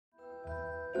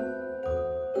Our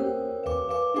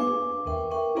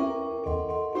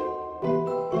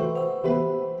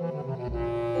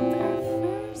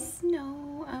first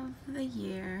snow of the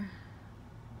year.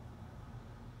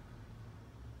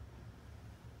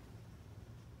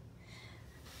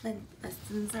 The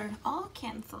lessons are all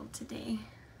canceled today.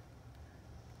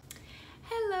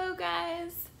 Hello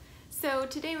guys! So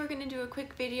today we're going to do a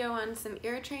quick video on some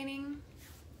ear training.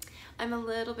 I'm a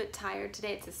little bit tired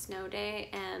today. It's a snow day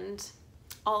and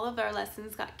all of our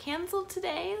lessons got canceled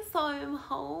today, so I'm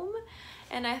home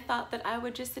and I thought that I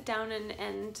would just sit down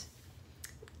and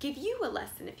give you a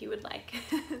lesson if you would like.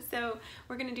 So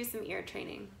we're going to do some ear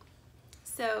training.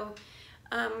 So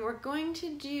we're going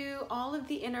to do all of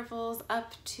the intervals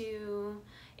up to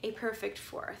a perfect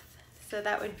fourth. So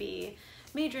that would be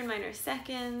major and minor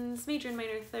seconds, major and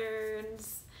minor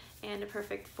thirds, and a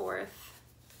perfect fourth.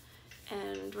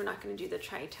 And we're not going to do the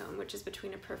tritone, which is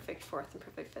between a perfect fourth and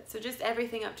perfect fifth. So just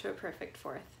everything up to a perfect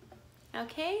fourth.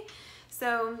 Okay,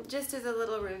 so just as a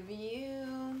little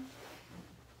review,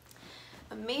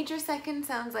 a major second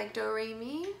sounds like do, re,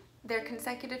 mi. They're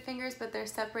consecutive fingers, but they're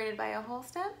separated by a whole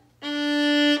step.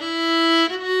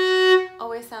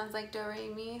 Always sounds like do, re,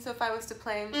 mi. So if I was to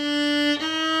play,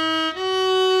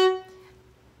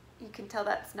 you can tell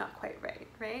that's not quite right,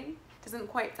 right? Doesn't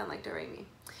quite sound like do, re, mi.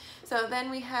 So then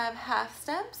we have half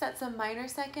steps. That's a minor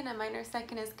second. A minor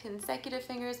second is consecutive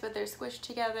fingers, but they're squished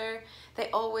together. They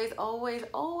always, always,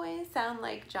 always sound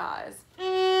like jaws.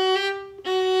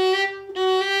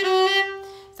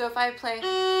 So if I play,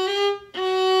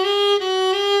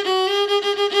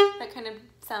 that kind of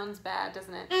sounds bad,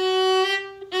 doesn't it?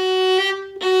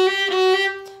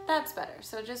 That's better.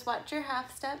 So just watch your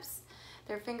half steps.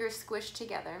 Their fingers squished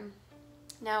together.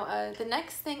 Now the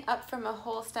next thing up from a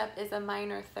whole step is a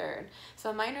minor third.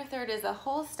 So a minor third is a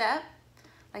whole step,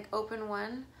 like open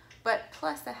one, but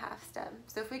plus a half step.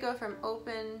 So if we go from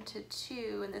open to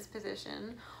 2 in this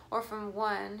position, or from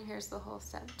 1, here's the whole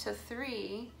step, to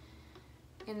 3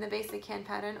 in the basic hand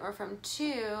pattern, or from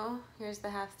 2, here's the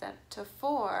half step, to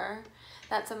 4,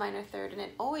 that's a minor third, and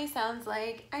it always sounds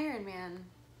like Iron Man.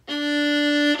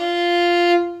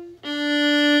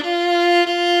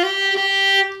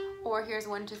 Or here's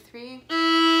 1 to 3.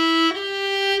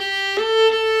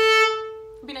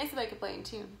 It'd be nice if I could play in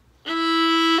tune.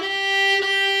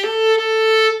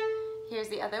 Here's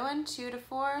the other one, 2 to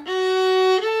 4.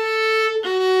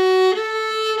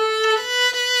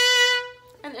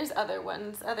 And there's other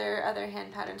ones, other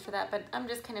hand patterns for that, but I'm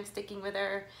just kind of sticking with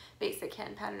our basic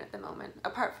hand pattern at the moment,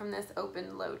 apart from this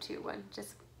open low 2 one.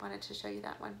 Just wanted to show you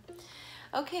that one.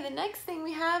 Okay, the next thing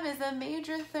we have is a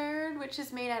major third, which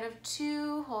is made out of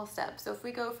 2 whole steps. So if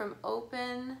we go from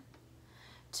open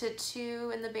to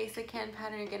 2 in the basic hand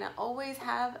pattern, you're gonna always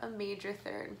have a major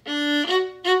third.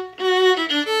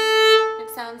 It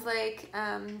sounds like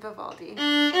Vivaldi.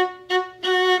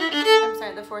 I'm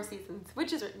sorry, the Four Seasons,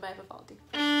 which is written by Vivaldi.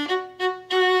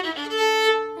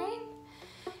 Right?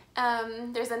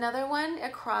 There's another one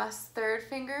across third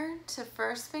finger to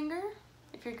first finger.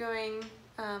 If you're going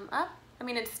up, I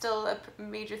mean, it's still a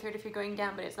major third if you're going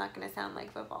down, but it's not going to sound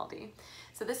like Vivaldi.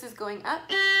 So this is going up.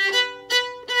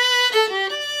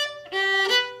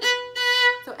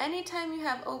 So anytime you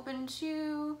have open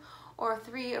 2 or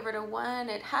 3 over to 1,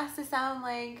 it has to sound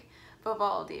like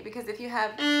Vivaldi, because if you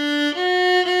have,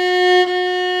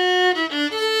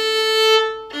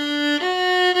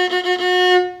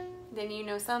 then you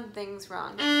know something's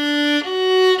wrong.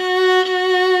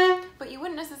 But you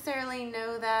wouldn't necessarily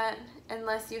know that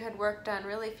unless you had worked on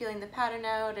really feeling the pattern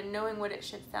out and knowing what it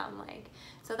should sound like.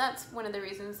 So that's one of the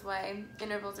reasons why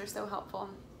intervals are so helpful.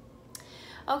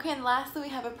 Okay, and lastly we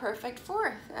have a perfect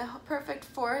fourth. A perfect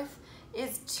fourth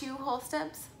is 2 whole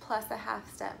steps plus a half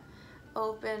step.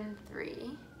 Open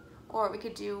 3, or we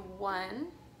could do 1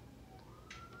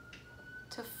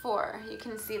 to 4. You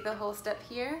can see the whole step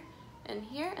here, and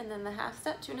then the half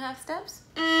step, 2.5 steps.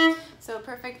 So a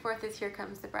perfect fourth is Here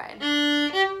Comes the Bride.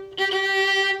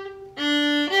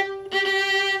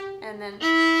 And then,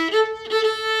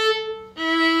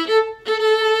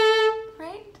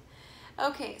 right?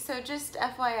 Okay, so just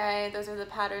FYI, those are the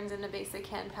patterns in a basic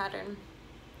hand pattern.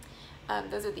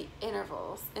 Those are the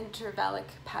intervals, intervallic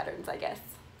patterns, I guess.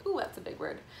 Ooh, that's a big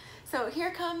word. So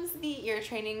here comes the ear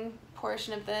training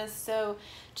portion of this. So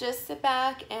just sit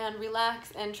back and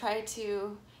relax and try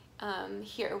to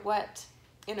hear what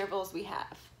intervals we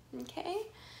have, okay?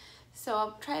 So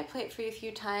I'll try to play it for you a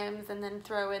few times and then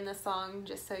throw in the song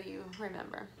just so you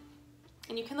remember.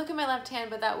 And you can look at my left hand,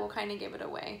 but that will kind of give it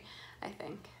away, I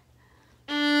think.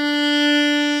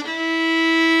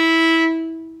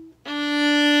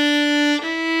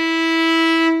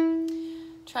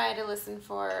 try to listen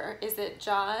for, is it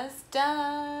Jaws?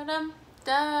 Da-dum,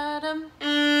 da-dum,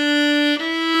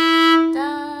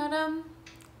 da-dum.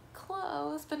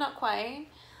 Close, but not quite.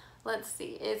 Let's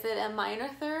see, is it a minor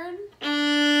third?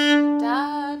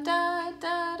 Da, da,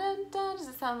 da, da, da. Does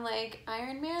it sound like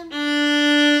Iron Man?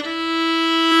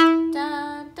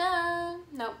 Da, da.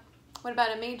 Nope. What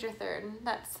about a major third?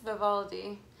 That's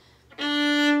Vivaldi.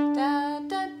 Da,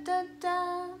 da, da,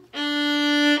 da.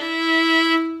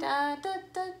 Da, da,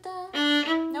 da, da.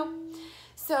 Nope.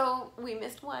 So we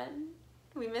missed one.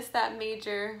 We missed that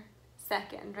major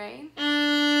second, right?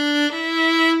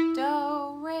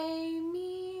 Do, re,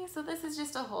 mi. So this is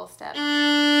just a whole step.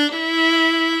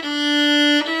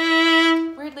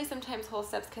 Weirdly, sometimes whole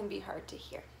steps can be hard to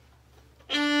hear.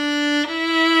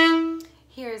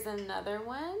 Here's another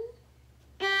one.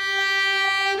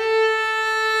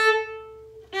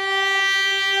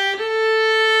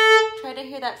 Try to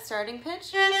hear that starting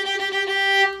pitch.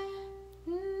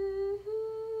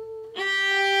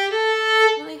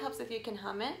 Really helps if you can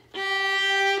hum it.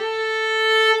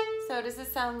 So does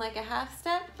this sound like a half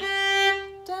step?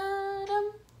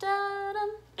 Da-dum,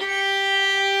 da-dum.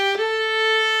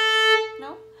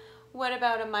 Nope. What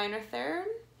about a minor third?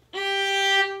 Da,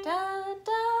 da,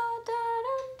 da, da,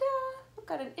 da. I've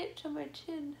got an itch on my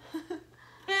chin.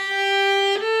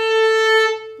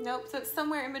 Nope, so it's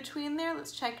somewhere in between there.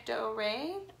 Let's check do,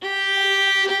 re.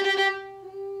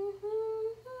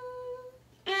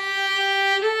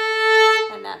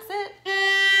 And that's it.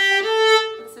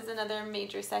 This is another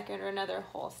major second or another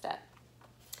whole step.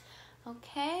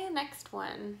 Okay, next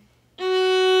one.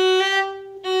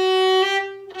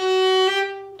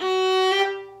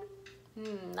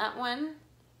 That one,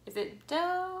 is it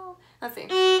do? Let's see.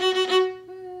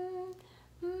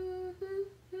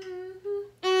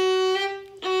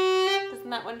 Doesn't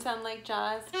that one sound like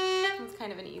Jaws? It's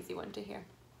kind of an easy one to hear.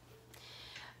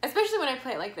 Especially when I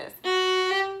play it like this.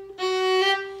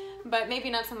 But maybe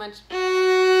not so much if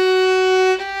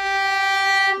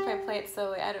I play it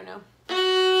slowly, I don't know.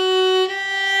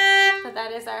 But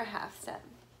that is our half step.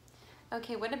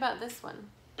 Okay, what about this one?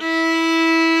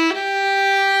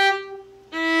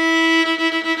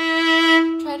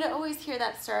 Try to always hear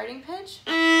that starting pitch.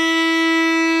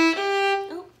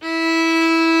 Ooh.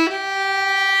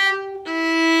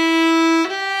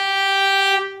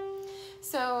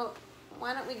 So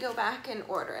why don't we go back in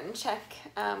order and check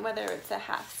whether it's a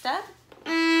half step.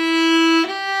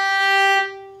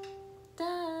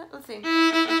 Let's see.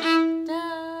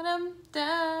 Da-dum,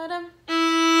 da-dum.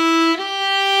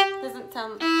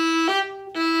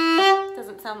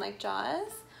 Doesn't sound like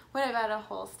Jaws. What about a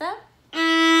whole step?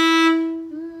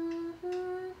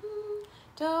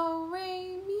 Do,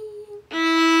 re, mi.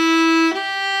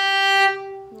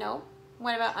 Nope.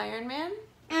 What about Iron Man?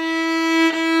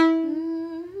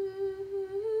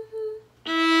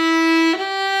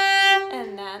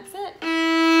 And that's it.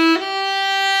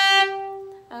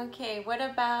 Okay, what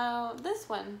about this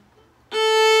one?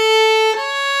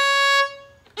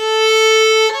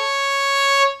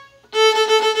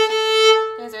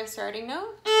 There's our starting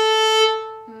note.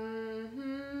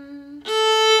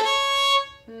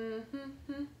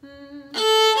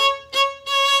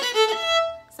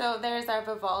 So there's our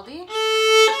Vivaldi.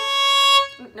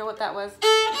 Know what that was?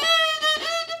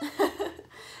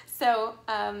 So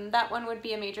that one would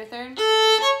be a major third.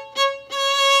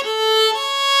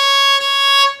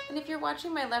 And if you're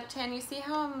watching my left hand, you see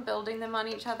how I'm building them on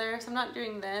each other? So I'm not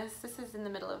doing this. This is in the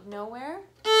middle of nowhere.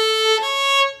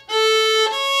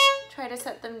 Try to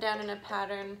set them down in a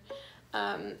pattern.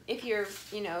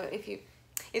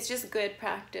 It's just good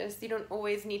practice. You don't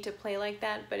always need to play like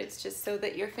that, but it's just so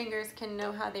that your fingers can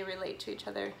know how they relate to each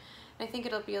other. And I think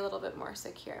it'll be a little bit more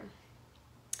secure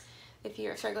if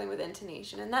you're struggling with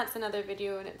intonation. And that's another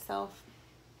video in itself.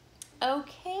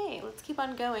 Okay, let's keep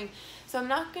on going. So I'm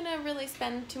not gonna really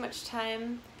spend too much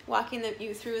time walking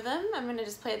you through them. I'm gonna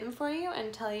just play them for you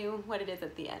and tell you what it is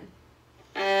at the end.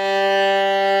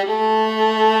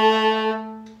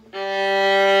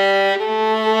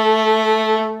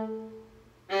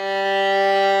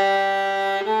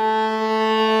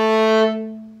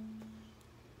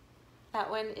 That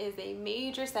one is a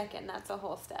major second, that's a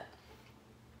whole step.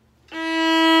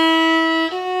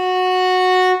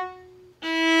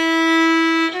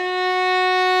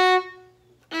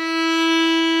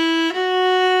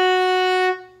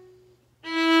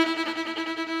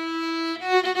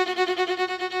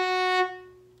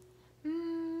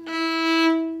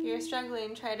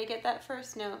 Try to get that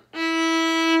first note.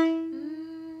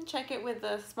 Check it with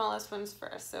the smallest ones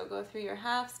first. So go through your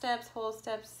half steps, whole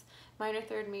steps, minor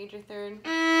third, major third.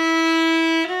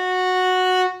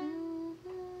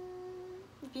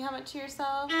 If you hum it to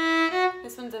yourself,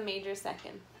 this one's a major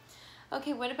second.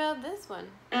 Okay, what about this one?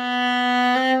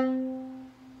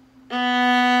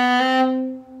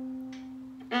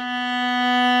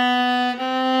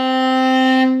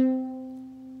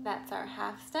 That's our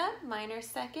half step, minor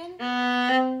second.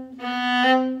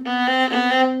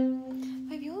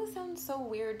 My viola sounds so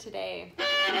weird today.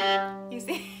 You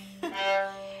see?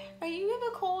 Are you have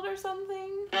a cold or something?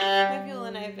 My viola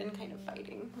and I have been kind of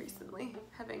fighting recently.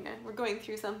 We're going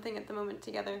through something at the moment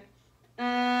together. So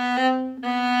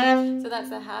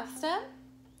that's a half step.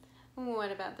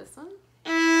 What about this one?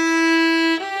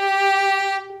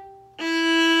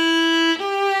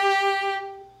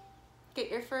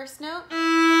 Get your first note.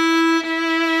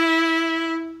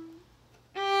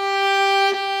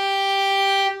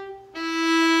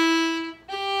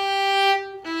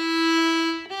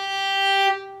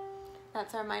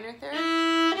 That's our minor third.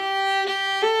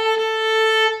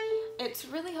 It's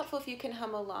really helpful if you can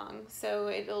hum along, so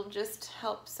it'll just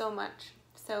help so much.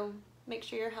 So make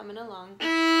sure you're humming along.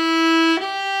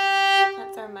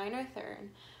 That's our minor third.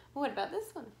 What about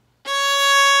this one?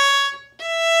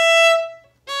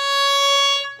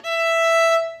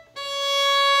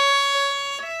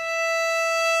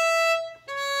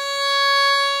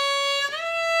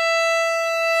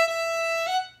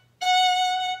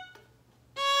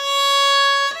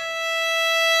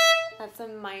 That's a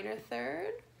minor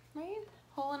third, right?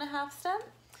 Whole and a half step.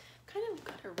 Kind of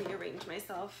got to rearrange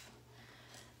myself.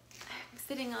 I'm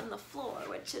sitting on the floor,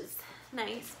 which is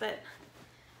nice, but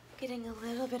getting a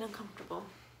little bit uncomfortable.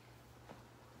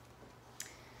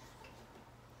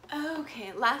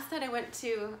 Okay, last night I went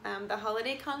to the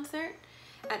holiday concert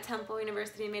at Temple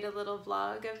University and made a little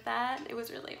vlog of that. It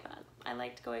was really fun. I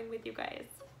liked going with you guys.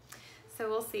 So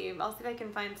we'll see. I'll see if I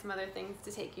can find some other things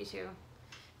to take you to.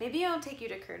 Maybe I'll take you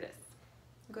to Curtis.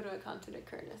 Go to a concert at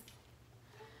Curtis.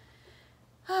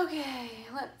 Okay,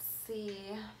 let's see.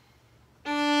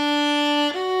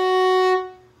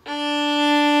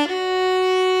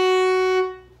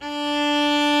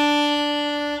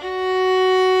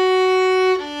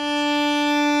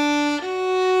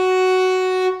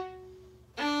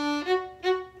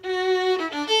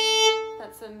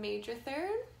 That's a major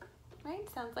third, right?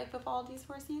 Sounds like Vivaldi's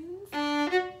Four Seasons.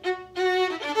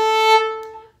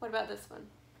 What about this one?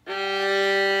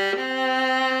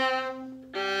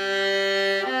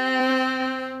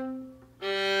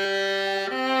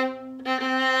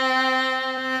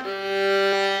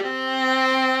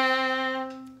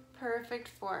 Perfect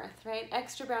fourth, right?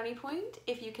 Extra brownie point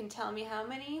if you can tell me how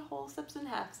many whole steps and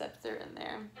half steps are in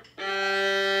there.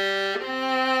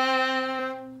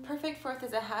 Perfect fourth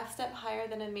is a half step higher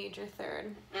than a major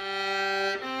third.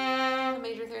 A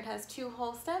major third has 2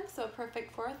 whole steps, so a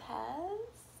perfect fourth has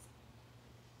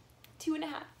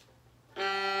 2.5.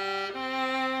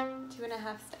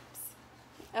 2.5 steps.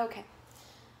 Okay.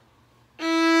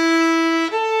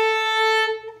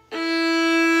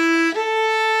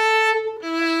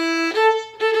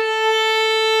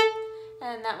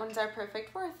 And that one's our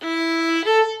perfect fourth.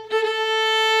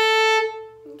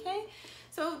 Okay,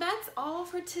 so that's all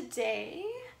for today.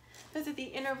 Those are the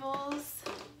intervals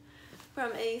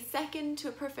from a second to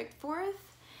a perfect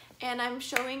fourth. And I was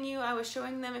showing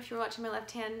them, if you were watching my left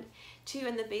hand, too,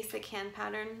 in the basic hand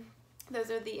pattern.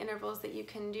 Those are the intervals that you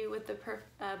can do with the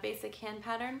basic hand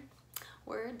pattern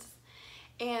words.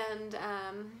 And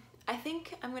I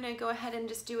think I'm gonna go ahead and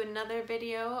just do another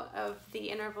video of the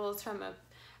intervals from a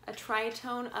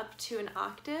tritone up to an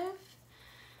octave.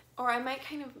 Or I might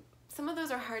some of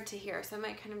those are hard to hear, so I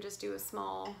might kind of just do a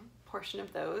small portion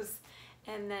of those,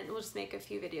 and then we'll just make a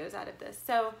few videos out of this.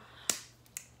 So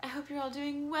I hope you're all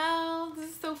doing well. This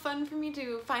is so fun for me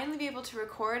to finally be able to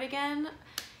record again.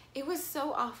 It was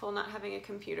so awful not having a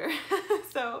computer.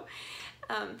 So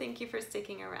thank you for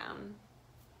sticking around.